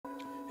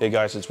Hey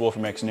guys, it's Will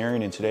from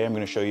Xnarian, and today I'm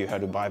going to show you how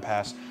to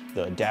bypass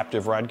the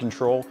adaptive ride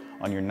control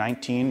on your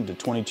 19 to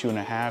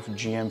 22.5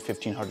 GM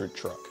 1500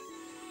 truck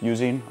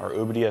using our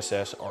OBD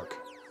ARC.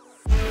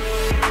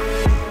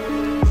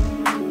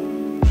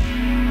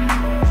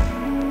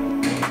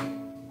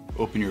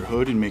 Open your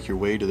hood and make your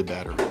way to the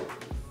battery.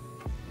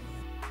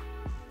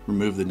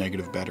 Remove the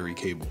negative battery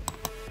cable.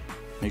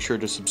 Make sure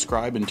to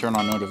subscribe and turn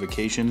on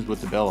notifications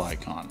with the bell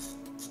icon.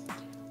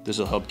 This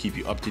will help keep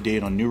you up to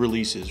date on new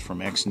releases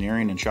from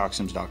Xnarian and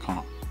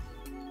ShockSims.com.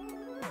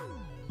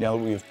 Now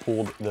that we've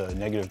pulled the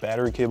negative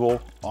battery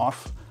cable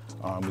off,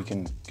 we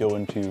can go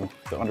into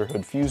the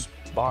underhood fuse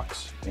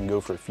box and go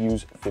for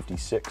Fuse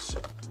 56,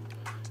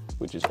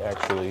 which is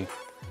actually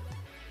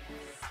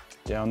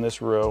down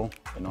this row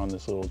and on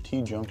this little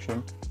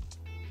T-junction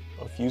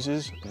of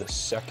fuses, the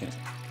second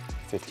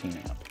 15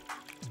 amp.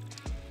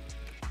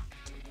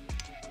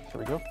 There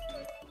we go.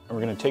 And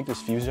we're going to take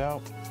this fuse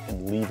out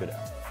and leave it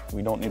out.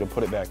 We don't need to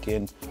put it back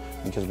in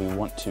because we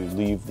want to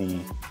leave the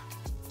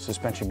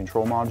suspension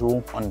control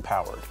module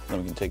unpowered. Then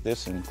we can take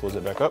this and close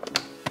it back up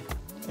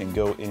and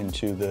go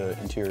into the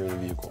interior of the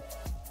vehicle.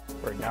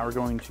 Right now we're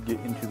going to get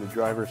into the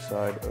driver's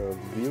side of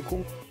the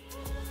vehicle.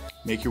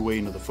 Make your way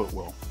into the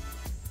footwell.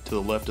 To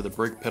the left of the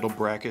brake pedal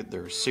bracket,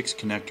 there are 6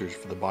 connectors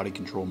for the body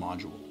control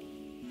module.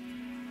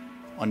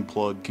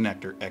 Unplug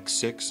connector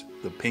X6,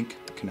 the pink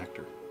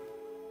connector.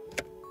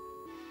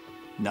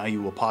 Now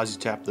you will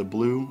Posi-Tap the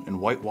blue and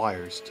white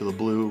wires to the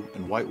blue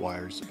and white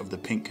wires of the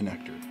pink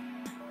connector.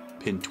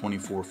 Pin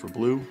 24 for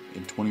blue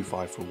and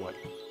 25 for white.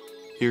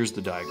 Here's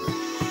the diagram.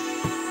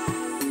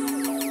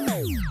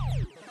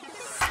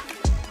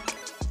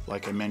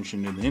 Like I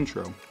mentioned in the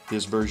intro,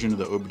 this version of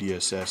the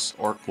OBD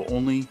ARC will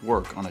only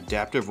work on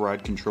adaptive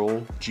ride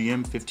control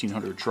GM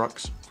 1500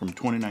 trucks from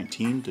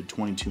 2019 to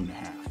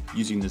 22.5.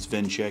 Using this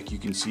VIN check, you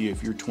can see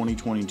if your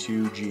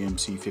 2022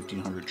 GMC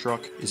 1500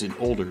 truck is an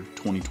older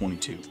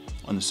 2022.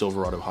 On the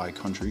Silverado High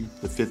Country,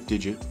 the 5th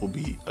digit will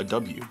be a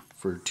W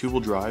for 2-wheel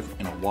drive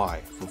and a Y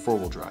for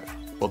 4-wheel drive,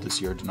 while this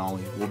year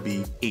Denali will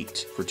be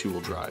 8 for 2-wheel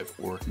drive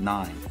or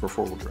 9 for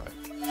 4-wheel drive.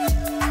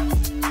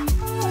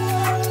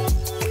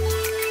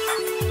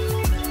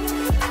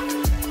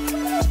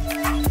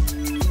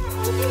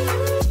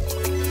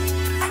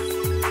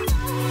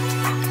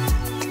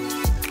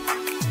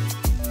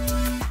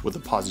 With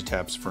the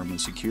Posi-Taps firmly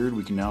secured,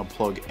 we can now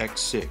plug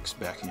X6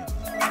 back in.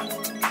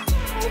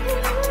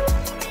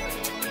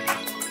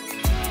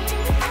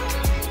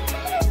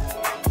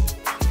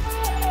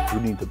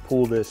 We need to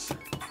pull this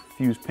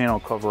fuse panel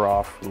cover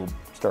off. We'll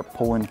start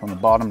pulling from the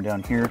bottom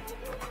down here.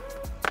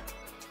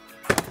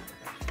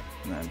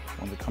 And then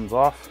once it comes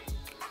off,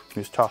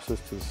 we just toss this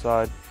to the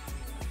side.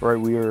 All right,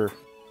 we are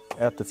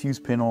at the fuse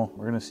panel.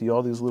 We're gonna see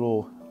all these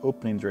little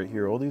openings right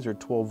here. All these are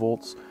 12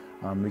 volts.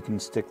 We can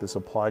stick the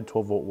supplied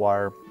 12 volt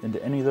wire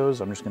into any of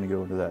those. I'm just gonna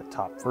go into that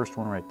top first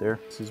one right there.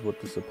 This is what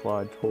the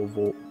supplied 12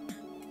 volt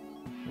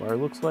wire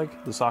looks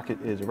like. The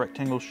socket is a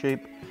rectangle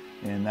shape,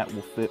 and that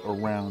will fit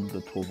around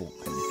the 12 volt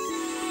pin.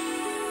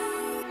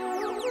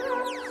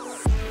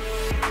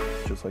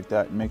 Just like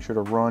that. And make sure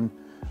to run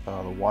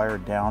the wire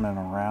down and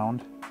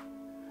around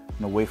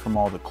and away from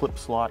all the clip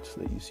slots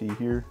that you see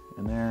here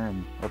and there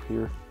and up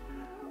here.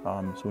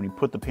 So when you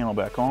put the panel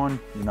back on,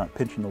 you're not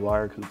pinching the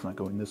wire because it's not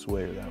going this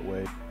way or that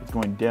way. It's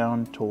going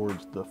down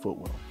towards the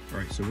footwell. All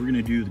right, so we're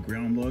gonna do the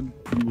ground lug.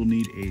 You will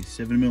need a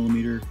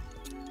 7mm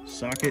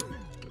socket.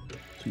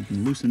 So you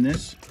can loosen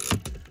this.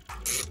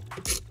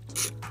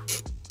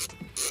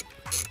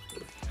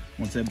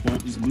 Once that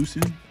bolt is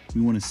loosened,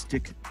 we want to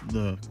stick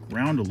the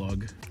ground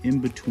lug in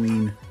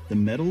between the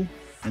metal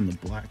and the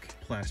black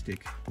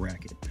plastic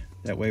bracket.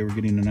 That way we're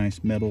getting a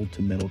nice metal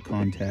to metal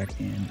contact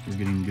and we're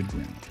getting good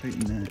ground. Tighten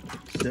that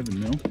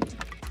 7mm.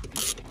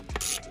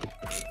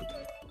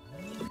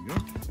 There we go.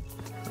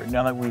 Right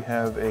now that we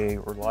have a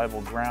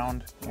reliable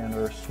ground and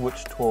our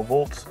switched 12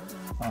 volts,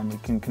 we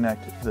can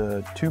connect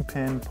the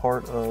 2-pin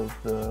part of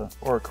the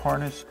ARC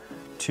harness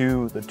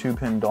to the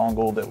 2-pin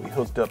dongle that we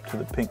hooked up to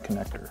the pink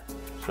connector.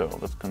 So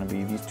that's going to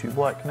be these 2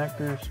 black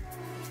connectors.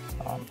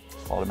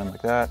 Slot them in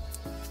like that,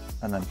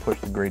 and then push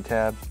the gray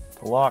tab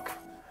to lock,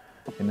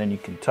 and then you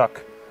can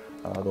tuck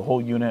the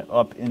whole unit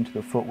up into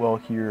the footwell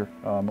here,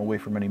 away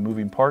from any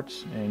moving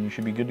parts, and you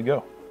should be good to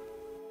go.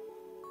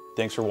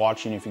 Thanks for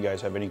watching. If you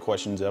guys have any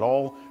questions at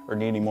all or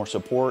need any more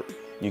support,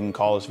 you can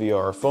call us via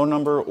our phone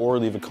number or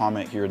leave a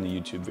comment here in the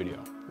YouTube video.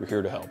 We're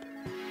here to help.